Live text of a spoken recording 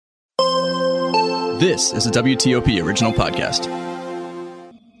This is a WTOP original podcast.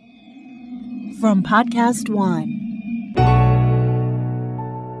 From Podcast One.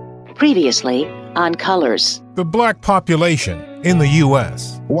 Previously on Colors. The black population in the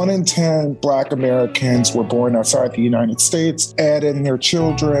U.S. 1 in 10 Black Americans were born outside the United States. Add in their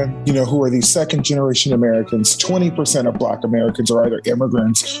children, who are these second-generation Americans. 20% of Black Americans are either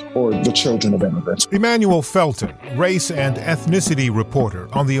immigrants or the children of immigrants. Emmanuel Felton, race and ethnicity reporter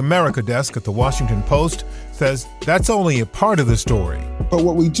on the America desk at The Washington Post, says that's only a part of the story. But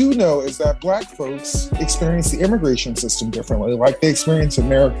what we do know is that Black folks experience the immigration system differently, like they experience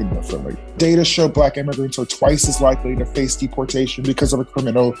America differently. Data show Black immigrants are twice as likely to face deportation because of a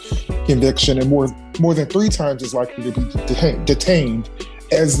criminal conviction and more than 3 times as likely to be detained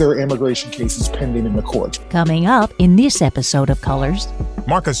as their immigration cases pending in the court. Coming up in this episode of Colors.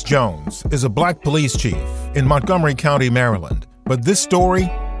 Marcus Jones is a Black police chief in Montgomery County, Maryland. But this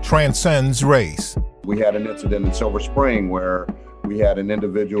story transcends race. We had an incident in Silver Spring where we had an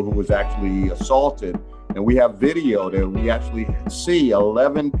individual who was actually assaulted, and we have video that we actually see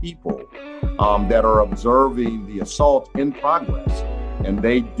 11 people that are observing the assault in progress, and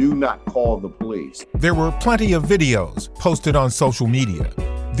they do not call the police. There were plenty of videos posted on social media.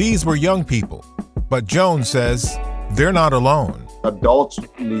 These were young people, but Jones says they're not alone. Adults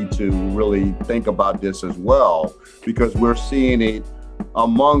need to really think about this as well, because we're seeing it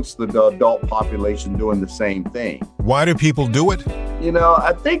amongst the adult population doing the same thing. Why do people do it?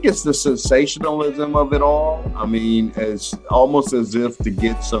 I think it's the sensationalism of it all. I mean, it's almost as if to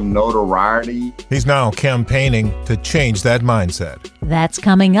get some notoriety. He's now campaigning to change that mindset. That's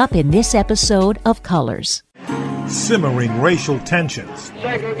coming up in this episode of Colors. Simmering racial tensions.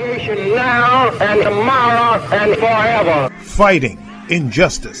 Segregation now and tomorrow and forever. Fighting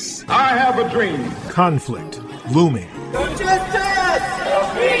injustice. I have a dream. Conflict looming.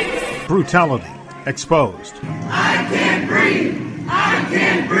 Brutality exposed. I can't breathe. I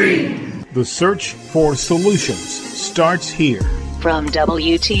can't breathe. The search for solutions starts here. From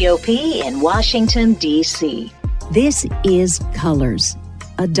WTOP in Washington, D.C. This is Colors,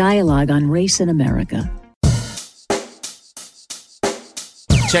 a dialogue on race in America.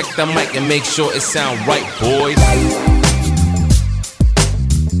 Check the mic and make sure it sound right, boys.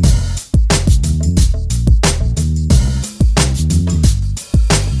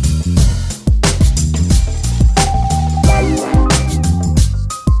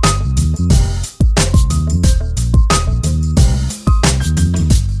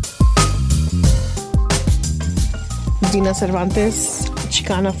 Dina Cervantes,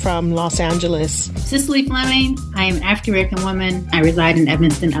 Chicana from Los Angeles. Cicely Fleming. I am an African-American woman. I reside in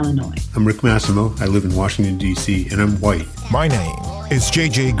Evanston, Illinois. I'm Rick Massimo. I live in Washington, D.C., and I'm white. My name is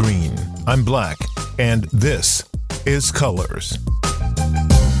J.J. Green. I'm Black, and this is Colors.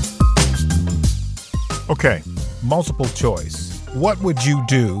 Okay, multiple choice. What would you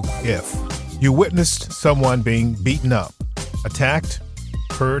do if you witnessed someone being beaten up, attacked,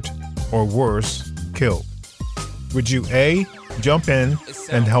 hurt, or worse, killed? Would you A, jump in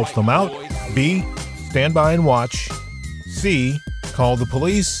and help them out, B, stand by and watch, C, call the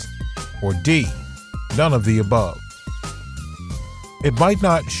police, or D, none of the above? It might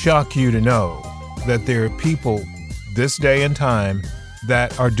not shock you to know that there are people this day and time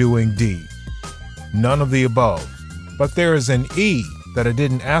that are doing D, none of the above. But there is an E that I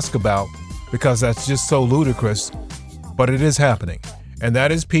didn't ask about because that's just so ludicrous, but it is happening. And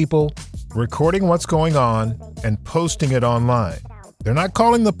that is people recording what's going on and posting it online. They're not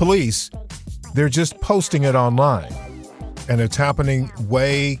calling the police, they're just posting it online. And it's happening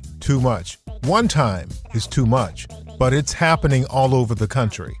way too much. One time is too much, but it's happening all over the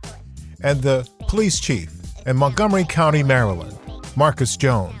country. And the police chief in Montgomery County, Maryland, Marcus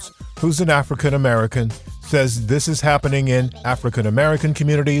Jones, who's an African American, says this is happening in African American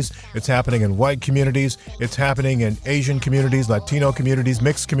communities, it's happening in white communities, it's happening in Asian communities, Latino communities,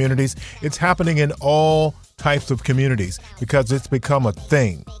 mixed communities. It's happening in all types of communities because it's become a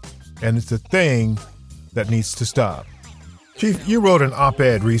thing, and it's a thing that needs to stop. Chief, you wrote an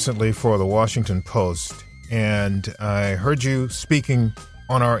op-ed recently for the Washington Post, and I heard you speaking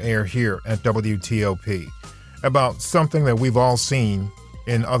on our air here at WTOP about something that we've all seen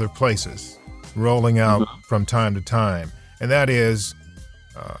in other places rolling out from time to time, and that is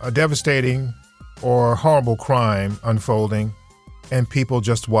a devastating or horrible crime unfolding and people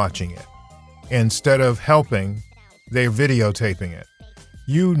just watching it. Instead of helping, they're videotaping it.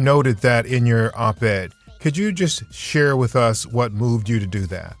 You noted that in your op-ed. Could you just share with us what moved you to do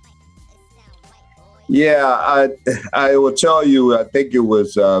that? Yeah, I will tell you, I think it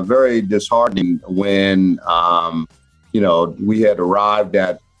was very disheartening when, we had arrived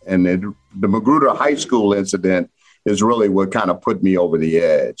at the Magruder High School incident is really what kind of put me over the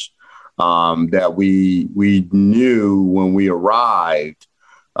edge. That we knew when we arrived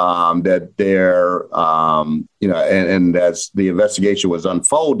that there, and as the investigation was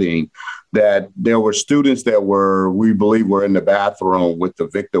unfolding, that there were students that we believe were in the bathroom with the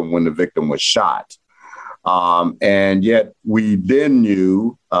victim when the victim was shot. And yet we then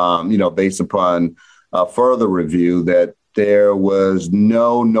knew, based upon further review, that there was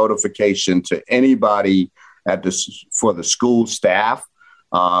no notification to anybody for the school staff,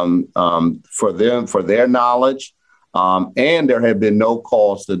 for their knowledge. And there had been no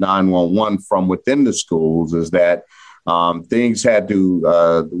calls to 911 from within the schools. Is that things had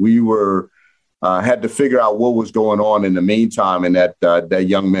to, had to figure out what was going on in the meantime, and that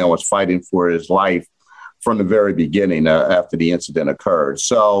young man was fighting for his life from the very beginning after the incident occurred.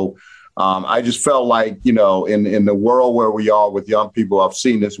 So I just felt like, in the world where we are with young people, I've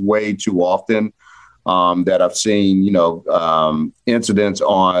seen this way too often. That I've seen, incidents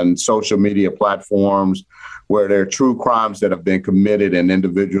on social media platforms where there are true crimes that have been committed, and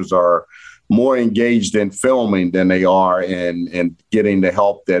individuals are more engaged in filming than they are in getting the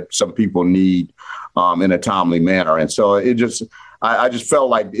help that some people need in a timely manner. And so I just felt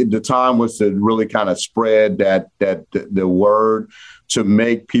like the time was to really kind of spread that the word, to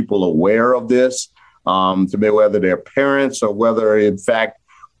make people aware of this, to make, whether they're parents or whether in fact,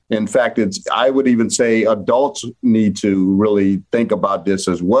 I would even say adults need to really think about this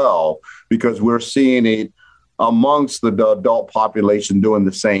as well, because we're seeing it amongst the adult population doing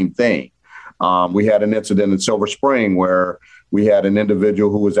the same thing. We had an incident in Silver Spring where we had an individual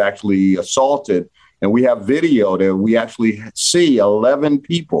who was actually assaulted, and we have video that we actually see 11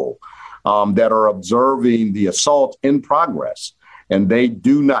 people that are observing the assault in progress, and they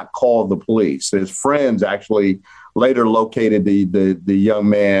do not call the police. His friends actually later located the young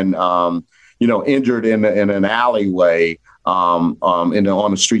man, injured in an alleyway on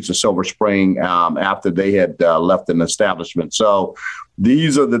the streets of Silver Spring after they had left an establishment. So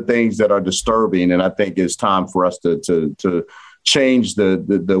these are the things that are disturbing, and I think it's time for us to change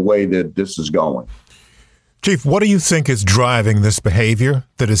the way that this is going. Chief, what do you think is driving this behavior,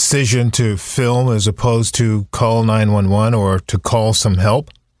 the decision to film as opposed to call 911 or to call some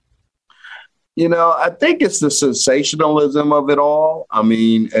help? I think it's the sensationalism of it all. I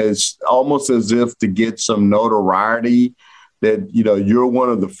mean, it's almost as if to get some notoriety that, you're one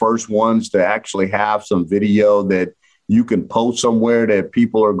of the first ones to actually have some video that you can post somewhere, that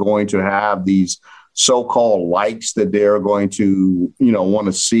people are going to have these so-called likes, that they're going to, want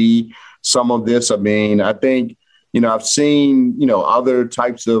to see some of this. I mean, I think, I've seen, other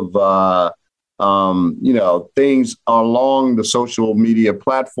types of, things along the social media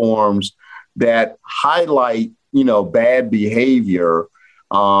platforms that highlight, bad behavior,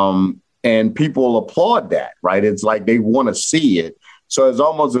 and people applaud that, right? It's like they want to see it. So it's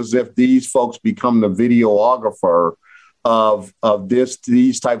almost as if these folks become the videographer of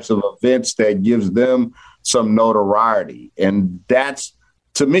these types of events that gives them some notoriety. And that's,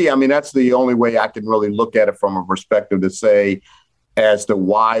 to me, I mean, that's the only way I can really look at it from a perspective to say, as to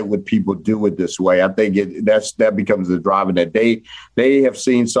why would people do it this way. I think that becomes the driver, that they have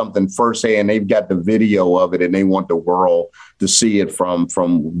seen something firsthand. They've got the video of it, and they want the world to see it from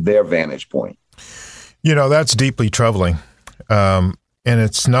their vantage point. That's deeply troubling. And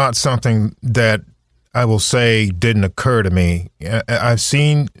it's not something that I will say didn't occur to me. I've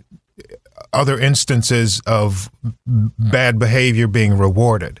seen other instances of bad behavior being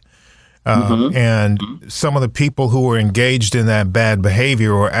rewarded. And some of the people who were engaged in that bad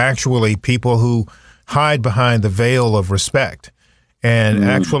behavior are actually people who hide behind the veil of respect and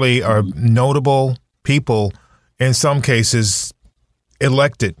actually are notable people, in some cases,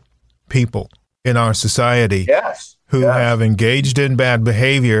 elected people in our society who have engaged in bad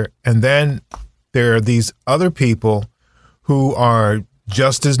behavior. And then there are these other people who are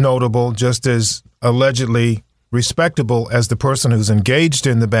just as notable, just as allegedly respectable as the person who's engaged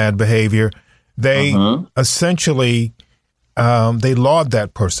in the bad behavior. They essentially, they laud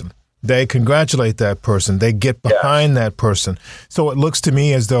that person. They congratulate that person. They get behind that person. So it looks to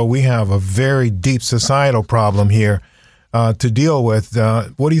me as though we have a very deep societal problem here to deal with.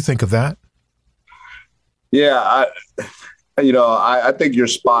 What do you think of that? Yeah, I think you're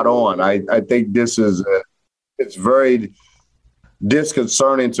spot on. I think this is, it's very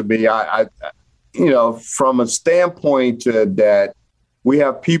disconcerting to me. From a standpoint that we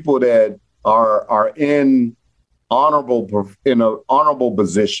have people that are in an honorable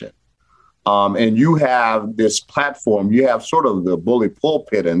position, and you have this platform, you have sort of the bully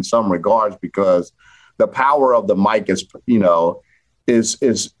pulpit in some regards, because the power of the mic is,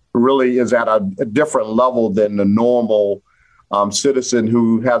 is really at a different level than the normal citizen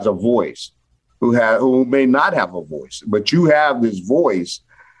who has a voice, who may not have a voice, but you have this voice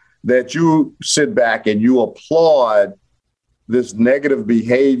that you sit back and you applaud this negative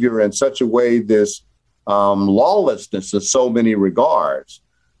behavior in such a way, this lawlessness in so many regards,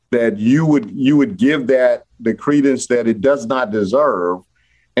 that you would give that the credence that it does not deserve.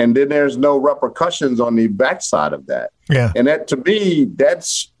 And then there's no repercussions on the backside of that. Yeah. And that, to me,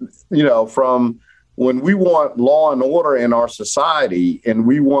 that's, from when we want law and order in our society and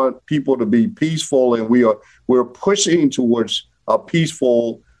we want people to be peaceful, and we're pushing towards a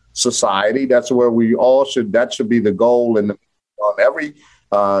peaceful society. That's where that should be the goal on every,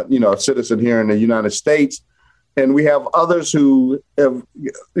 citizen here in the United States. And we have others who have,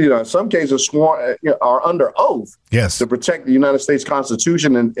 in some cases sworn, are under oath to protect the United States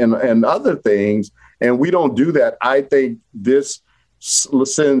Constitution and other things. And we don't do that. I think this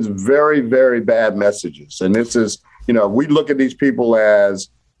sends very, very bad messages. And this is, we look at these people as,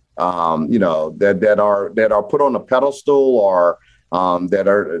 that are put on a pedestal, or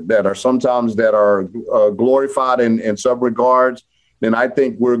that are sometimes glorified in some regards. Then I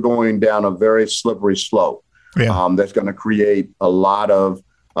think we're going down a very slippery slope. Yeah. That's going to create a lot of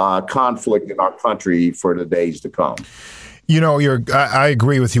conflict in our country for the days to come. I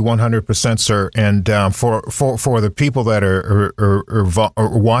agree with you 100%, sir. And for the people that are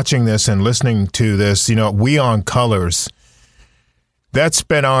watching this and listening to this, we on Colors, that's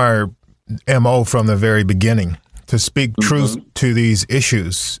been our MO from the very beginning, to speak truth to these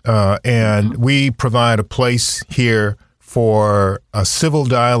issues. And we provide a place here for a civil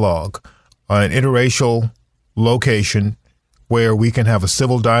dialogue, an interracial location where we can have a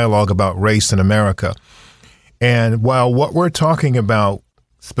civil dialogue about race in America. And while what we're talking about,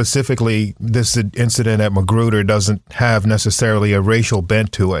 specifically this incident at Magruder, doesn't have necessarily a racial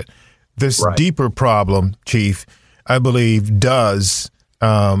bent to it, this deeper problem, Chief, I believe does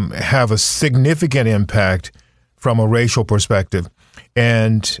have a significant impact from a racial perspective.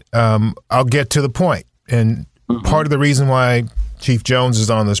 And I'll get to the point. And part of the reason why Chief Jones is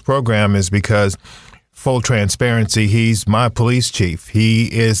on this program is because, full transparency, he's my police chief. He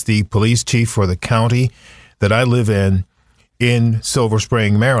is the police chief for the county that I live in Silver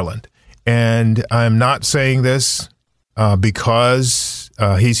Spring, Maryland. And I'm not saying this because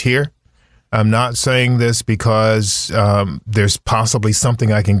he's here. I'm not saying this because there's possibly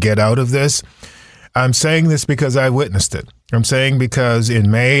something I can get out of this. I'm saying this because I witnessed it. I'm saying because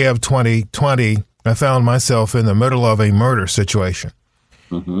in May of 2020, I found myself in the middle of a murder situation.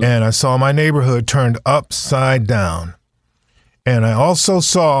 And I saw my neighborhood turned upside down. And I also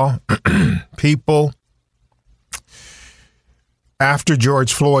saw people, after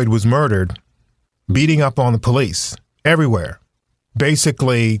George Floyd was murdered, beating up on the police everywhere,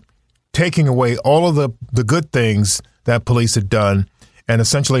 basically taking away all of the good things that police had done and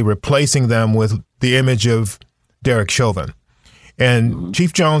essentially replacing them with the image of Derek Chauvin. And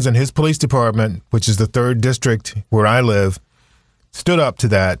Chief Jones and his police department, which is the 3rd district where I live, stood up to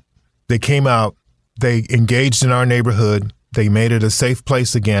that. They came out, they engaged in our neighborhood, they made it a safe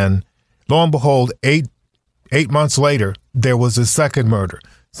place again. Lo and behold, eight months later, there was a second murder.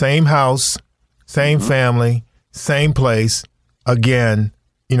 Same house, same family, same place. Again,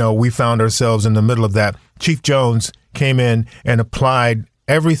 we found ourselves in the middle of that. Chief Jones came in and applied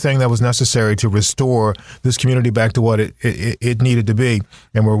everything that was necessary to restore this community back to what it needed to be.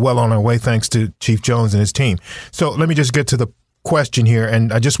 And we're well on our way thanks to Chief Jones and his team. So let me just get to the question here,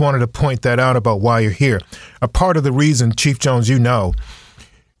 and I just wanted to point that out about why you're here. A part of the reason, Chief Jones,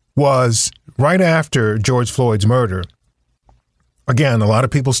 was right after George Floyd's murder. Again, a lot of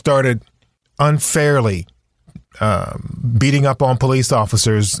people started unfairly beating up on police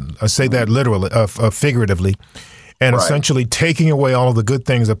officers. I say that literally, figuratively, and essentially taking away all of the good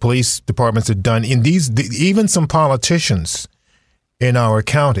things that police departments had done. Even some politicians in our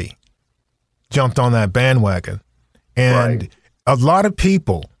county jumped on that bandwagon, and a lot of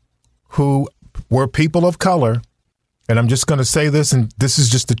people who were people of color, and I'm just going to say this, and this is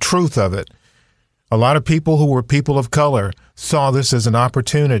just the truth of it. A lot of people who were people of color saw this as an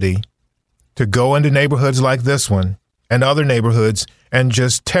opportunity to go into neighborhoods like this one and other neighborhoods and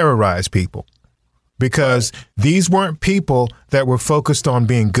just terrorize people, because these weren't people that were focused on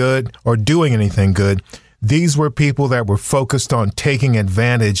being good or doing anything good. These were people that were focused on taking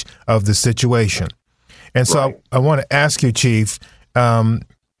advantage of the situation. And so I want to ask you, Chief,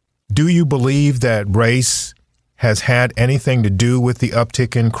 do you believe that race has had anything to do with the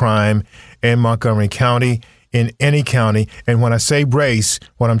uptick in crime in Montgomery County, in any county? And when I say race,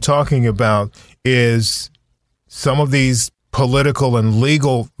 what I'm talking about is some of these political and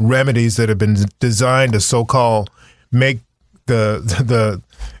legal remedies that have been designed to so-called make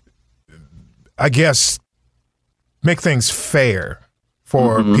make things fair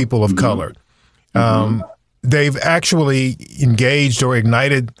for people of color. They've actually engaged or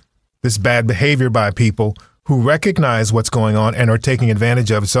ignited this bad behavior by people who recognize what's going on and are taking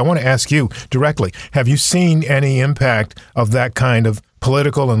advantage of it. So I want to ask you directly, have you seen any impact of that kind of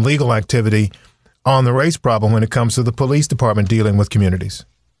political and legal activity on the race problem when it comes to the police department dealing with communities?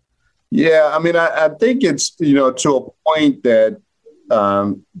 Yeah, I mean, I think it's, to a point that,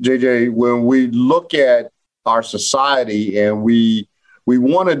 JJ, when we look at our society and we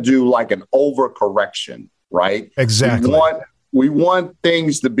want to do like an overcorrection, right? Exactly. We want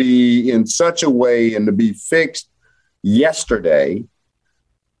things to be in such a way and to be fixed yesterday.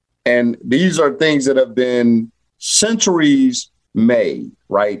 And these are things that have been centuries made,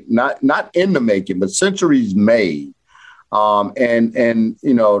 right? Not in the making, but centuries made. And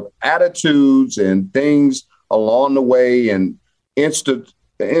attitudes and things along the way and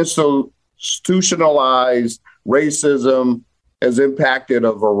institutionalized racism has impacted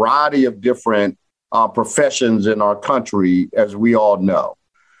a variety of different professions in our country, as we all know.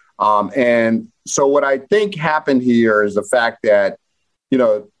 And so what I think happened here is the fact that,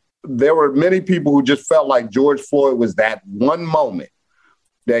 there were many people who just felt like George Floyd was that one moment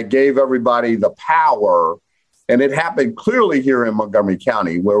that gave everybody the power. And it happened clearly here in Montgomery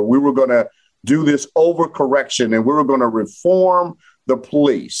County, where we were going to do this overcorrection and we were going to reform the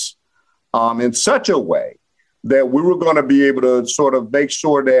police in such a way that we were going to be able to sort of make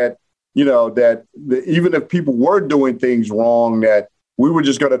sure that, even if people were doing things wrong, that we were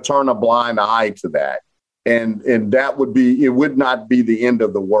just going to turn a blind eye to that. And that would not be the end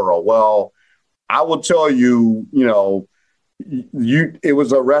of the world. Well, I will tell you, it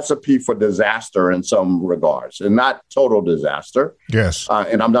was a recipe for disaster in some regards, and not total disaster. Yes.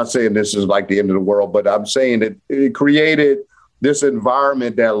 And I'm not saying this is like the end of the world, but I'm saying it created this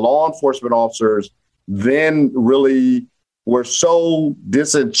environment that law enforcement officers then really were so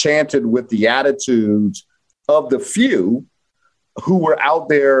disenchanted with the attitudes of the few who were out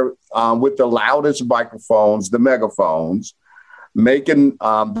there with the loudest microphones, the megaphones, making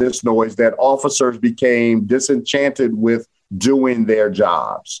this noise, that officers became disenchanted with doing their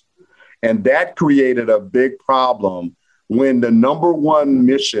jobs. And that created a big problem when the number one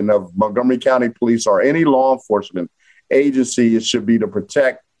mission of Montgomery County Police or any law enforcement agency should be to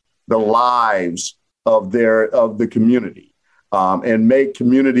protect the lives of the community and make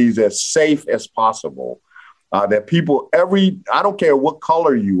communities as safe as possible. That people, I don't care what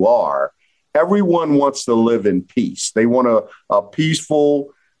color you are, everyone wants to live in peace. They want a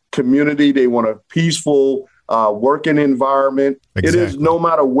peaceful community. They want a peaceful working environment. Exactly. It is no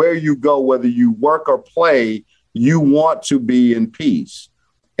matter where you go, whether you work or play, you want to be in peace.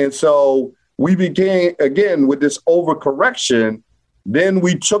 And so we began, again, with this overcorrection. Then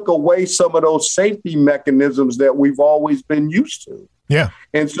we took away some of those safety mechanisms that we've always been used to. Yeah.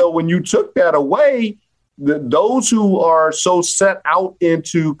 And so when you took that away, those who are so set out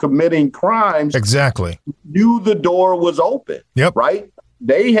into committing crimes exactly knew the door was open. Yep. Right.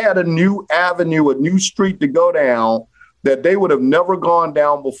 They had a new avenue, a new street to go down that they would have never gone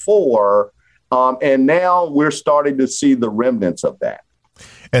down before. And now we're starting to see the remnants of that.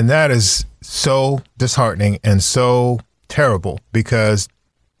 And that is so disheartening and so terrible, because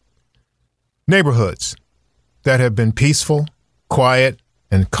neighborhoods that have been peaceful, quiet,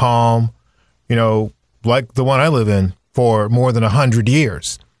 and calm, like the one I live in for more than 100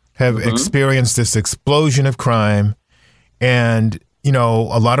 years, have experienced this explosion of crime. And,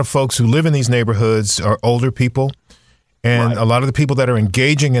 a lot of folks who live in these neighborhoods are older people. And a lot of the people that are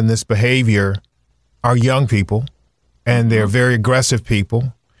engaging in this behavior are young people, and they're very aggressive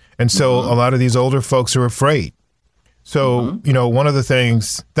people. And so a lot of these older folks are afraid. So, one of the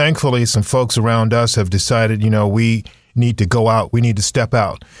things, thankfully, some folks around us have decided, we need to go out. We need to step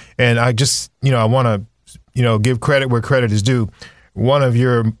out. And I just, I want to, give credit where credit is due. One of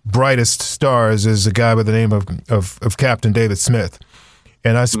your brightest stars is a guy by the name of Captain David Smith.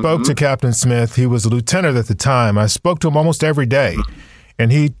 And I spoke to Captain Smith. He was a lieutenant at the time. I spoke to him almost every day.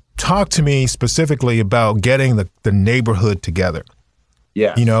 And he talked to me specifically about getting the neighborhood together.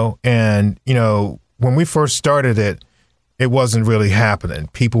 Yeah. When we first started it, it wasn't really happening.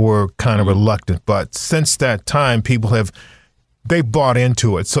 People were kind of reluctant. But since that time, they bought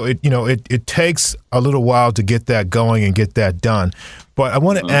into it. So it takes a little while to get that going and get that done. But I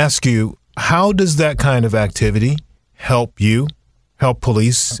want to ask you, how does that kind of activity help you, help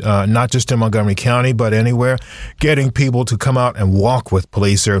police, not just in Montgomery County, but anywhere, getting people to come out and walk with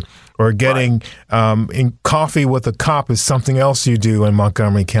police, or getting in coffee with a cop is something else you do in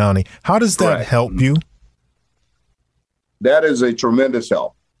Montgomery County. How does that help you? That is a tremendous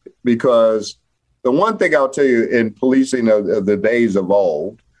help, because the one thing I'll tell you in policing of the days of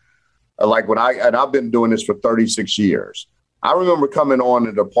old, like I've been doing this for 36 years. I remember coming on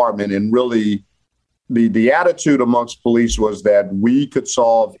the department and really the attitude amongst police was that we could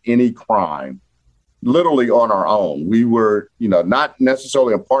solve any crime literally on our own. We were, not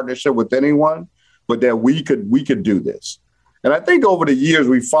necessarily in partnership with anyone, but that we could do this. And I think over the years,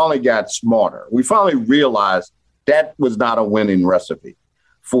 we finally got smarter. We finally realized that was not a winning recipe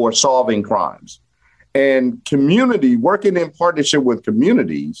for solving crimes. And working in partnership with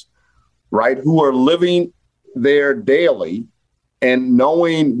communities, right, who are living there daily and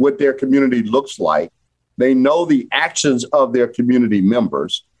knowing what their community looks like. They know the actions of their community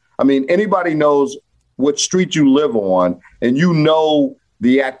members. I mean, anybody knows what street you live on, and you know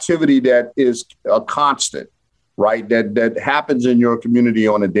the activity that is a constant, right, that happens in your community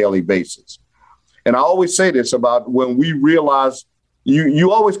on a daily basis. And I always say this about when we realize you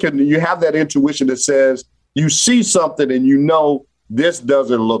have that intuition that says you see something and you know this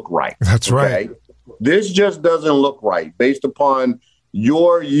doesn't look right. That's right. This just doesn't look right based upon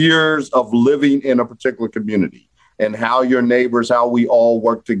your years of living in a particular community and how your neighbors, how we all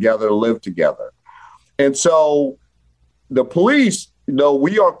work together, live together. And so the police,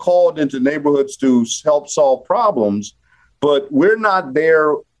 we are called into neighborhoods to help solve problems, but we're not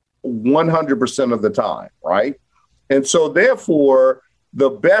there 100% of the time, right? And so therefore, the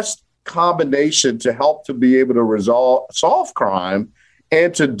best combination to help to be able to solve crime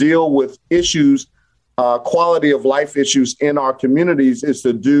and to deal with issues, quality of life issues in our communities is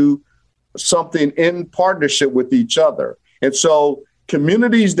to do something in partnership with each other. And so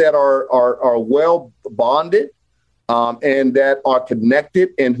communities that are well bonded and that are connected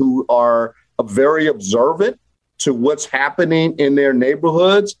and who are very observant to what's happening in their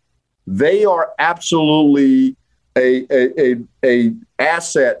neighborhoods, they are absolutely a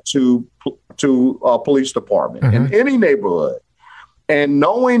asset to a police department in any neighborhood. And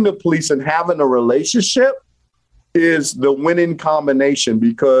knowing the police and having a relationship is the winning combination,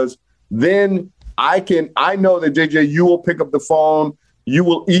 because then I know that JJ, you will pick up the phone, you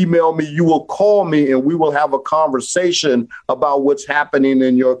will email me, you will call me, and we will have a conversation about what's happening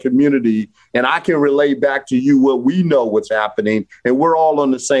in your community. And I can relay back to you what we know what's happening, and we're all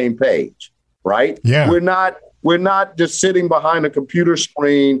on the same page, right? Yeah. We're not just sitting behind a computer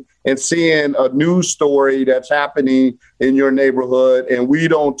screen and seeing a news story that's happening in your neighborhood, and we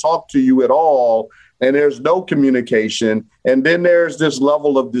don't talk to you at all, and there's no communication. And then there's this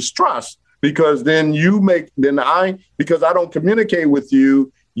level of distrust, because then because I don't communicate with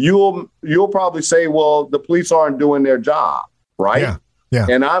you, you'll probably say, well, the police aren't doing their job, right? Yeah. Yeah.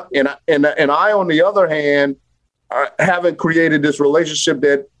 And I, on the other hand, haven't created this relationship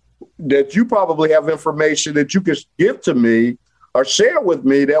that you probably have information that you could give to me or share with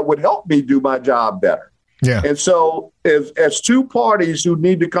me that would help me do my job better. Yeah. And so as two parties who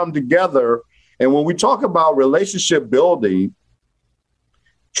need to come together, and when we talk about relationship building,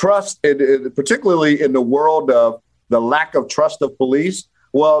 trust, particularly in the world of the lack of trust of police,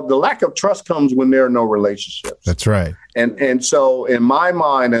 well, the lack of trust comes when there are no relationships. That's right. And so in my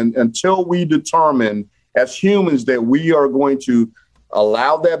mind, until we determine as humans that we are going to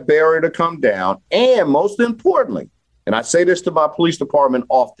allow that barrier to come down, and most importantly, and I say this to my police department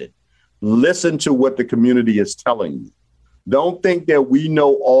often, listen to what the community is telling you. Don't think that we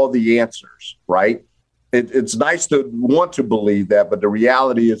know all the answers, right? It's nice to want to believe that, but the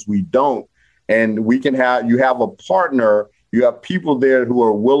reality is we don't. And you have a partner, you have people there who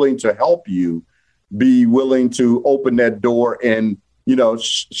are willing to help you, be willing to open that door and,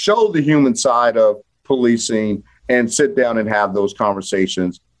 show the human side of policing and sit down and have those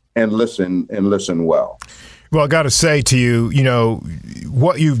conversations and listen well. Well, I got to say to you,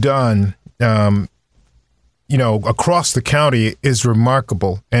 what you've done, across the county is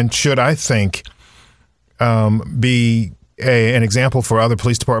remarkable and should, I think, be an example for other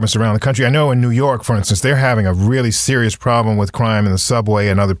police departments around the country. I know in New York, for instance, they're having a really serious problem with crime in the subway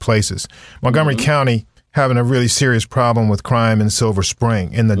and other places. Montgomery County having a really serious problem with crime in Silver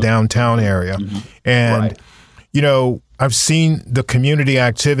Spring in the downtown area. And, I've seen the community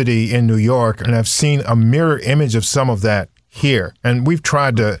activity in New York, and I've seen a mirror image of some of that here. And we've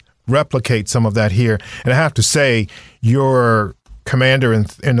tried to replicate some of that here. And I have to say, your commander in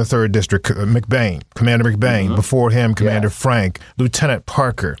the 3rd District, Commander McBain, before him, Commander Frank, Lieutenant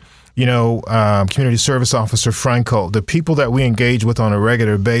Parker, community service officer Franco, the people that we engage with on a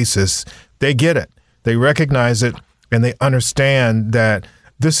regular basis, they get it. They recognize it, and they understand that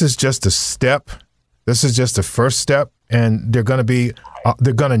this is just a step. This is just the first step, and they're going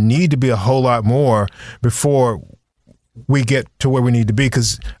to need to be a whole lot more before we get to where we need to be.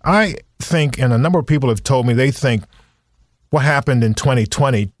 Because I think, and a number of people have told me, they think what happened in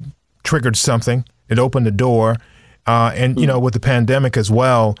 2020 triggered something. It opened the door. And with the pandemic as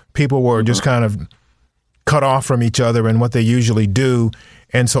well, people were just kind of cut off from each other and what they usually do.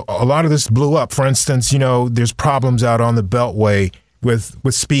 And so a lot of this blew up. For instance, there's problems out on the Beltway with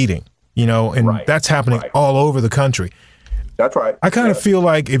speeding, and that's happening all over the country. That's right. I kind of feel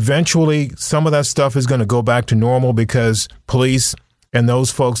like eventually some of that stuff is going to go back to normal because police and those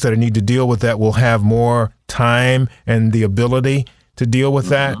folks that need to deal with that will have more time and the ability to deal with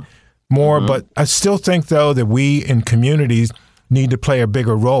that more. But I still think, though, that we in communities need to play a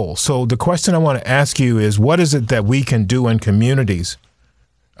bigger role. So the question I want to ask you is, what is it that we can do in communities,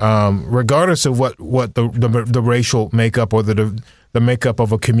 regardless of what the racial makeup or the makeup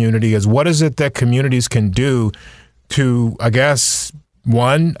of a community is? What is it that communities can do to, I guess,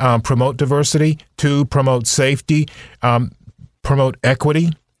 one, promote diversity, two, promote safety, promote equity,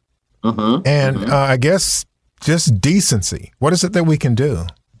 and I guess just decency? What is it that we can do?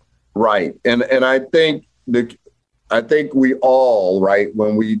 Right. And I think we all, right,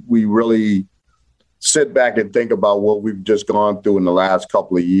 when we really sit back and think about what we've just gone through in the last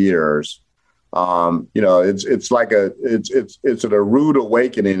couple of years, it's like it's a rude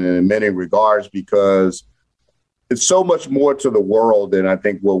awakening in many regards, because it's so much more to the world than I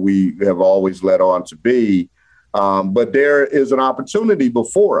think what we have always led on to be. But there is an opportunity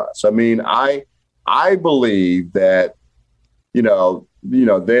before us. I mean, I believe that,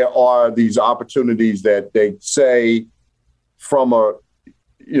 there are these opportunities that they say from a,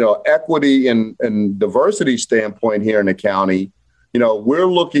 equity and diversity standpoint here in the county. We're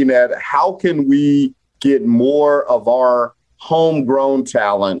looking at how can we get more of our homegrown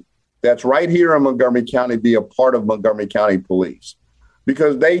talent that's right here in Montgomery County be a part of Montgomery County Police,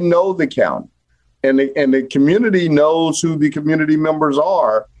 because they know the county and the community knows who the community members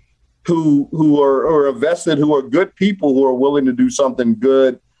are, who are vested, who are good people, who are willing to do something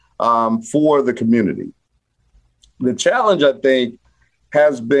good for the community. The challenge, I think,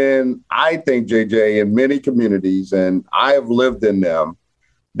 has been, JJ, in many communities, and I have lived in them,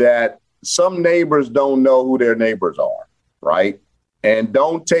 that some neighbors don't know who their neighbors are, right? And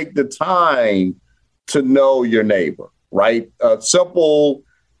don't take the time to know your neighbor, right? A simple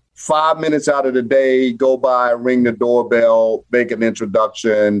 5 minutes out of the day, go by, ring the doorbell, make an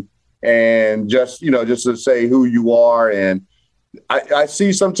introduction, and just to say who you are. And I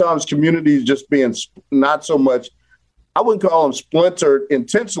see sometimes communities just being not so much, I wouldn't call them splintered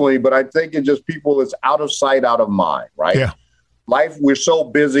intentionally, but I think it's just people that's out of sight, out of mind, right? Yeah. Life, we're so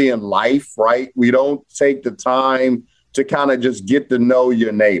busy in life, right? We don't take the time to kind of just get to know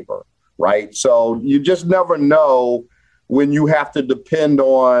your neighbor, right? So you just never know when you have to depend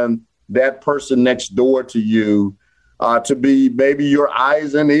on that person next door to you to be maybe your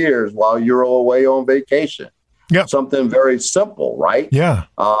eyes and ears while you're away on vacation. Yep. Something very simple, right? Yeah.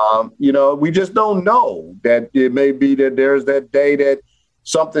 We just don't know that it may be that there's that day that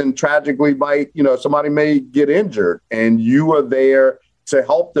something tragically might, somebody may get injured and you are there to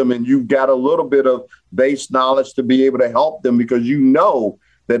help them, and you've got a little bit of base knowledge to be able to help them because you know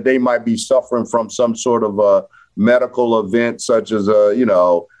that they might be suffering from some sort of a medical event, such as a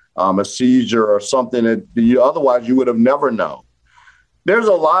seizure or something that otherwise you would have never known. There's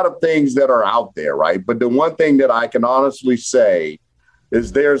a lot of things that are out there, right? But the one thing that I can honestly say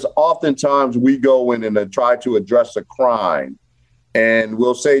is there's oftentimes we go in and try to address a crime, and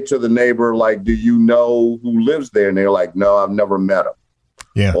we'll say to the neighbor, like, do you know who lives there? And they're like, no, I've never met him.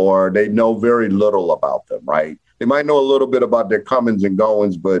 Yeah. Or they know very little about them, right? They might know a little bit about their comings and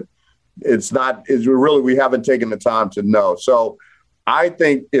goings, but we haven't taken the time to know. So I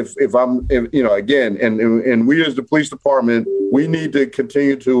think if again, and we as the police department, we need to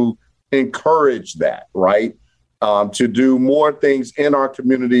continue to encourage that, right? To do more things in our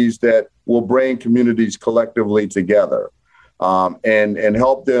communities that will bring communities collectively together, and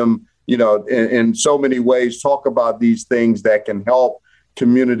help them, in so many ways, talk about these things that can help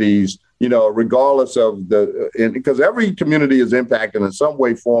communities, regardless of because every community is impacted in some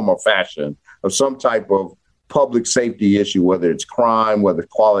way, form, or fashion of some type of public safety issue, whether it's crime, whether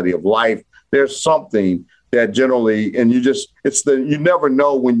it's quality of life. There's something that generally, and you never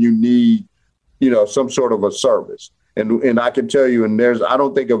know when you need, some sort of a service. And I can tell you, I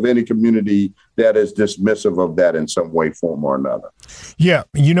don't think of any community that is dismissive of that in some way, form, or another. Yeah,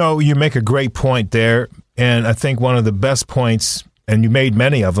 you make a great point there. And I think one of the best points, and you made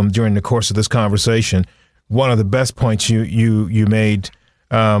many of them during the course of this conversation, one of the best points you made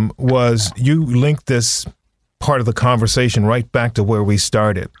was you linked this part of the conversation right back to where we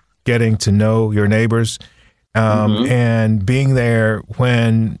started, getting to know your neighbors and being there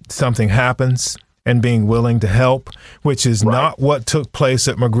when something happens and being willing to help, which is not what took place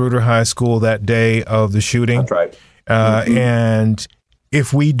at Magruder High School that day of the shooting. That's right. And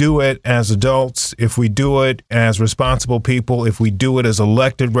if we do it as adults, if we do it as responsible people, if we do it as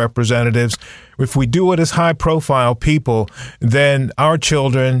elected representatives, if we do it as high-profile people, then our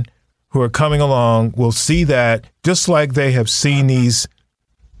children who are coming along will see that, just like they have seen these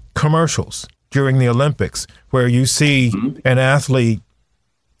commercials during the Olympics where you see an athlete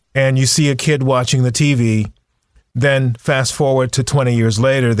and you see a kid watching the TV, then fast forward to 20 years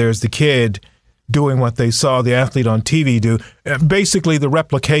later, there's the kid doing what they saw the athlete on TV do, basically the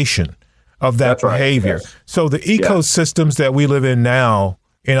replication of that behavior. Yes. So the ecosystems that we live in now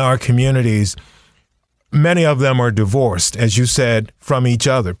in our communities, many of them are divorced, as you said, from each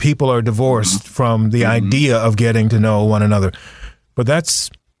other. People are divorced from the idea of getting to know one another. But that's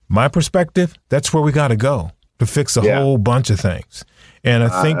my perspective. That's where we got to go to fix a whole bunch of things. And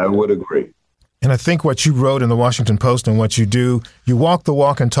I would agree. And I think what you wrote in the Washington Post and what you do, you walk the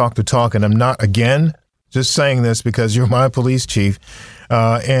walk and talk the talk. And I'm not, again, just saying this because you're my police chief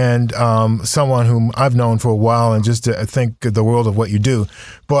and someone whom I've known for a while and just I think the world of what you do.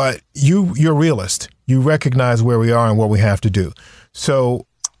 But you're a realist. You recognize where we are and what we have to do. So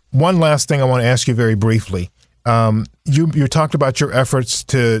one last thing I want to ask you very briefly. You talked about your efforts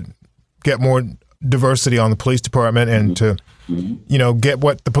to get more diversity on the police department and to get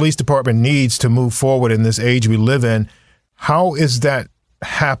what the police department needs to move forward in this age we live in. How is that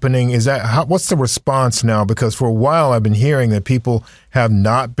happening? What's the response now? Because for a while I've been hearing that people have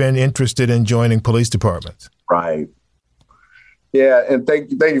not been interested in joining police departments. Right. Yeah, and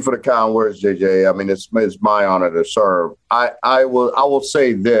thank you for the kind words, JJ. I mean, it's my honor to serve. I will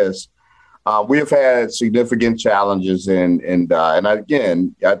say this: we have had significant challenges, and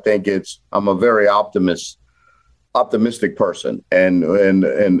again, I think I'm a very optimistic person, and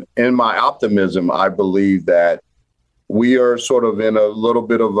in my optimism, I believe that we are sort of in a little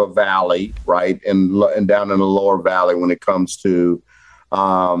bit of a valley, right, and down in the lower valley when it comes to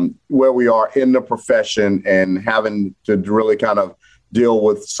where we are in the profession and having to really kind of deal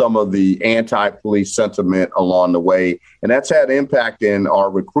with some of the anti-police sentiment along the way. And that's had impact in our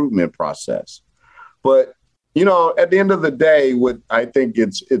recruitment process. But, at the end of the day, what I think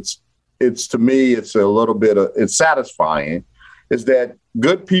it's to me, it's a little bit it's satisfying is that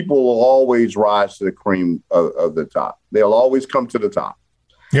good people will always rise to the cream of the top. They'll always come to the top.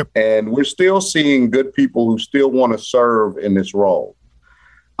 Yep. And we're still seeing good people who still want to serve in this role.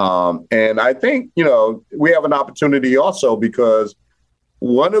 And I think, we have an opportunity also because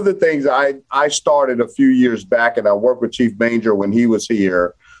one of the things I started a few years back, and I worked with Chief Manger when he was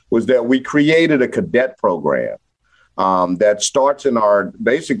here, was that we created a cadet program that starts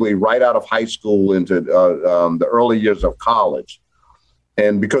basically right out of high school into the early years of college.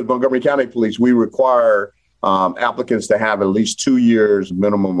 And because Montgomery County Police, we require applicants to have at least 2 years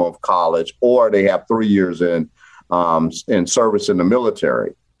minimum of college, or they have 3 years in service in the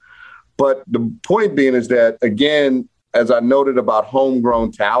military. But the point being is that, again, as I noted about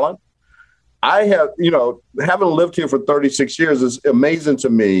homegrown talent, I have, having lived here for 36 years, is amazing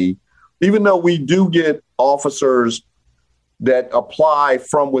to me, even though we do get officers that apply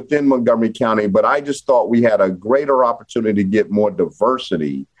from within Montgomery County, but I just thought we had a greater opportunity to get more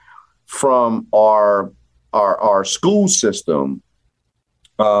diversity from our school system.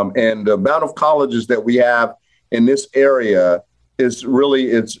 And the amount of colleges that we have in this area is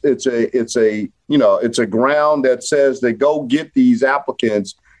really, it's a ground that says they go get these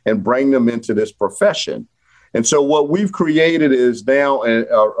applicants and bring them into this profession. And so what we've created is now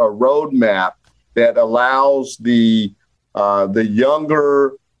a roadmap that allows the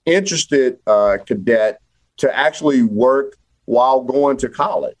younger interested cadet to actually work while going to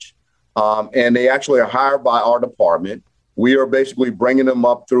college. And they actually are hired by our department. We are basically bringing them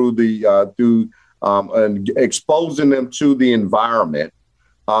up through and exposing them to the environment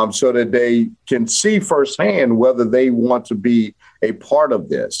so that they can see firsthand whether they want to be a part of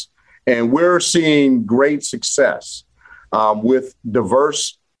this. And we're seeing great success with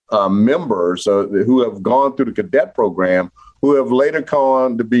diverse members who have gone through the cadet program, who have later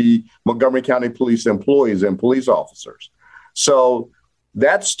gone to be Montgomery County Police employees and police officers. So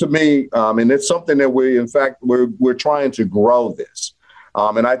that's to me, and it's something that we're trying to grow this.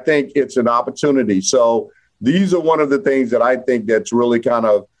 And I think it's an opportunity. So these are one of the things that I think that's really kind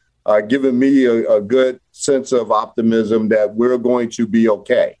of given me a good sense of optimism that we're going to be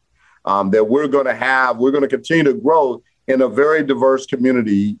okay, that we're going to continue to grow in a very diverse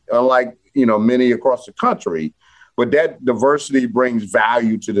community, unlike, many across the country. But that diversity brings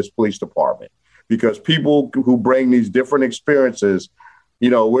value to this police department because people who bring these different experiences,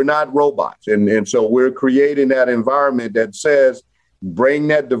 we're not robots. And so we're creating that environment that says, bring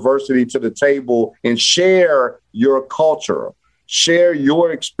that diversity to the table and share your culture, share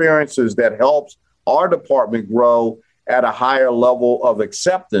your experiences that helps our department grow at a higher level of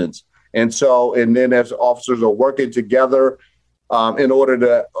acceptance. And then as officers are working together in order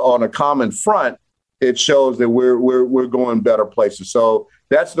to, on a common front, it shows that we're going better places. So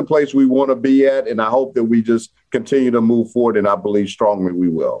that's the place we want to be at. And I hope that we just continue to move forward. And I believe strongly we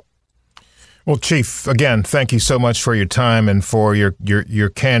will. Well, Chief, again, thank you so much for your time and for your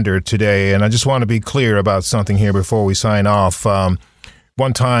candor today. And I just want to be clear about something here before we sign off.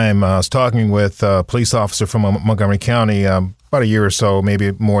 One time I was talking with a police officer from Montgomery County about a year or so,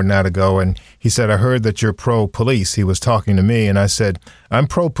 maybe more than that ago. And he said, I heard that you're pro-police. He was talking to me. And I said, I'm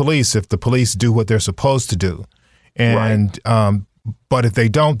pro-police if the police do what they're supposed to do. And but if they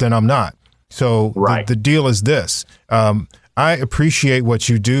don't, then I'm not. So the deal is this. I appreciate what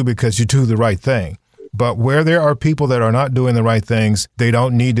you do because you do the right thing. But where there are people that are not doing the right things, they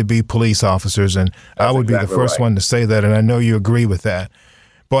don't need to be police officers. And I would be the first one to say that. And I know you agree with that.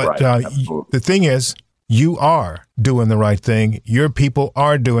 But the thing is, you are doing the right thing. Your people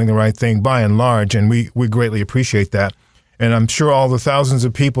are doing the right thing by and large. And we greatly appreciate that. And I'm sure all the thousands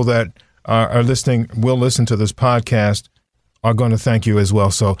of people that are listening, will listen to this podcast, are going to thank you as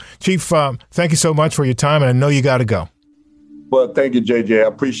well. So, Chief, thank you so much for your time. And I know you got to go. Well, thank you, JJ. I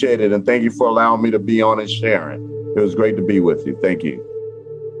appreciate it. And thank you for allowing me to be on and sharing. It was great to be with you. Thank you.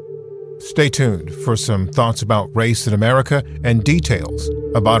 Stay tuned for some thoughts about race in America and details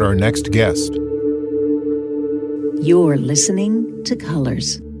about our next guest. You're listening to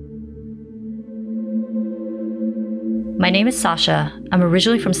Colors. My name is Sasha. I'm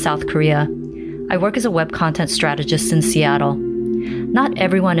originally from South Korea. I work as a web content strategist in Seattle. Not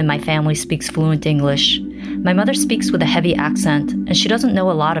everyone in my family speaks fluent English. My mother speaks with a heavy accent, and she doesn't know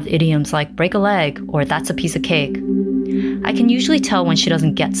a lot of idioms like break a leg or that's a piece of cake. I can usually tell when she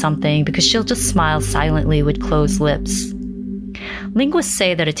doesn't get something because she'll just smile silently with closed lips. Linguists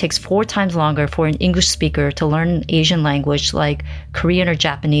say that it takes 4 times longer for an English speaker to learn an Asian language like Korean or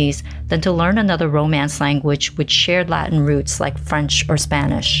Japanese than to learn another Romance language with shared Latin roots like French or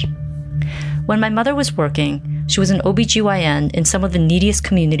Spanish. When my mother was working, she was an OBGYN in some of the neediest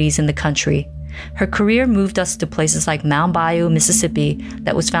communities in the country. Her career moved us to places like Mound Bayou, Mississippi,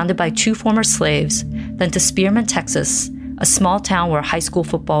 that was founded by 2 former slaves, then to Spearman, Texas, a small town where high school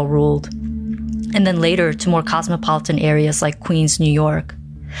football ruled, and then later to more cosmopolitan areas like Queens, New York.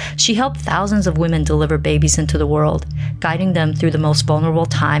 She helped thousands of women deliver babies into the world, guiding them through the most vulnerable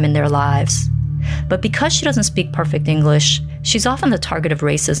time in their lives. But because she doesn't speak perfect English, she's often the target of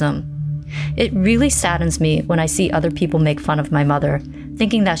racism. It really saddens me when I see other people make fun of my mother,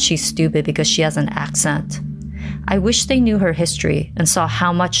 thinking that she's stupid because she has an accent. I wish they knew her history and saw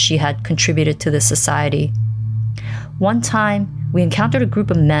how much she had contributed to this society. One time, we encountered a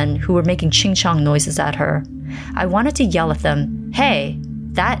group of men who were making ching-chong noises at her. I wanted to yell at them, "Hey,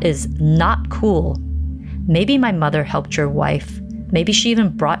 that is not cool. Maybe my mother helped your wife. Maybe she even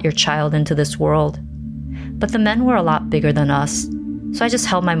brought your child into this world." But the men were a lot bigger than us. So I just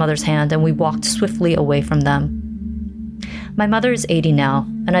held my mother's hand and we walked swiftly away from them. My mother is 80 now,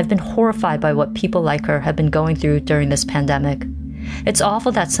 and I've been horrified by what people like her have been going through during this pandemic. It's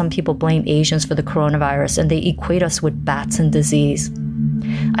awful that some people blame Asians for the coronavirus and they equate us with bats and disease.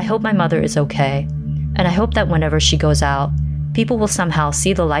 I hope my mother is okay, and I hope that whenever she goes out, people will somehow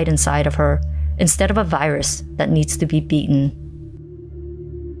see the light inside of her instead of a virus that needs to be beaten.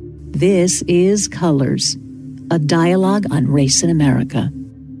 This is Colors, a dialogue on race in America.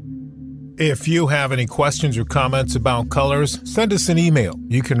 If you have any questions or comments about Colors, send us an email.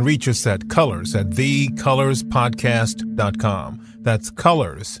 You can reach us at colors@thecolorspodcast.com. That's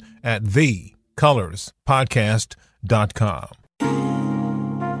colors@thecolorspodcast.com.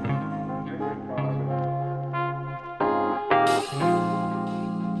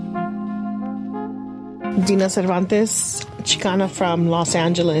 Dina Cervantes, Chicana from Los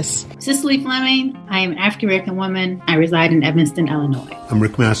Angeles. Cicely Fleming. I am an African-American woman. I reside in Evanston, Illinois. I'm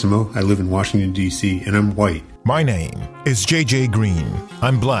Rick Massimo. I live in Washington, D.C., and I'm white. My name is JJ Green.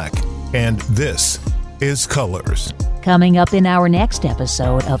 I'm black, and this is Colors. Coming up in our next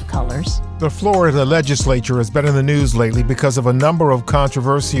episode of Colors. The Florida legislature has been in the news lately because of a number of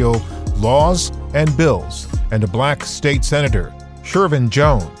controversial laws and bills, and a black state senator, Shervin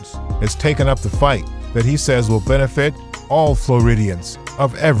Jones, has taken up the fight that he says will benefit all Floridians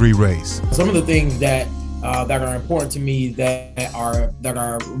of every race. Some of the things that are important to me that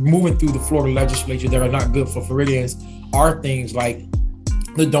are moving through the Florida legislature that are not good for Floridians are things like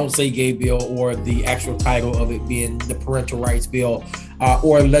the Don't Say Gay bill, or the actual title of it being the Parental Rights Bill,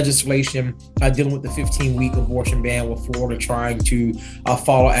 or legislation dealing with the 15-week abortion ban, with Florida trying to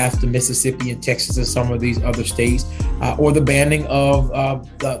follow after Mississippi and Texas and some of these other states, or the banning of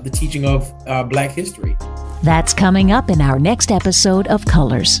the teaching of Black history. That's coming up in our next episode of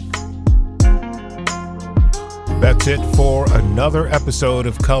Colors. That's it for another episode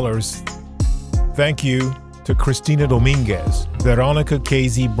of Colors. Thank you to Christina Dominguez, Veronica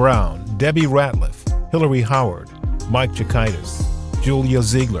KZ Brown, Debbie Ratliff, Hillary Howard, Mike Chikaitis, Julia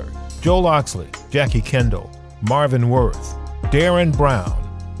Ziegler, Joel Oxley, Jackie Kendall, Marvin Worth, Darren Brown,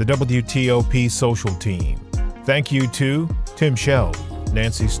 the WTOP social team. Thank you to Tim Sheld,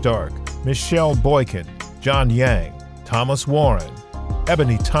 Nancy Stark, Michelle Boykin, John Yang, Thomas Warren,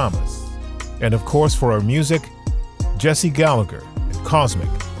 Ebony Thomas, and of course for our music, Jesse Gallagher and Cosmic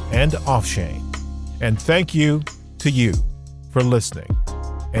and Offshane. And thank you to you for listening.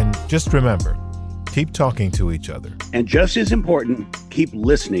 And just remember, keep talking to each other. And just as important, keep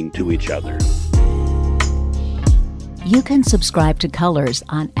listening to each other. You can subscribe to Colors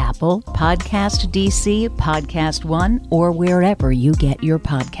on Apple, Podcast DC, Podcast One, or wherever you get your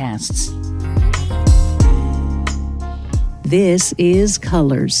podcasts. This is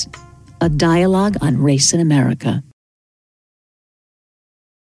Colors, a dialogue on race in America.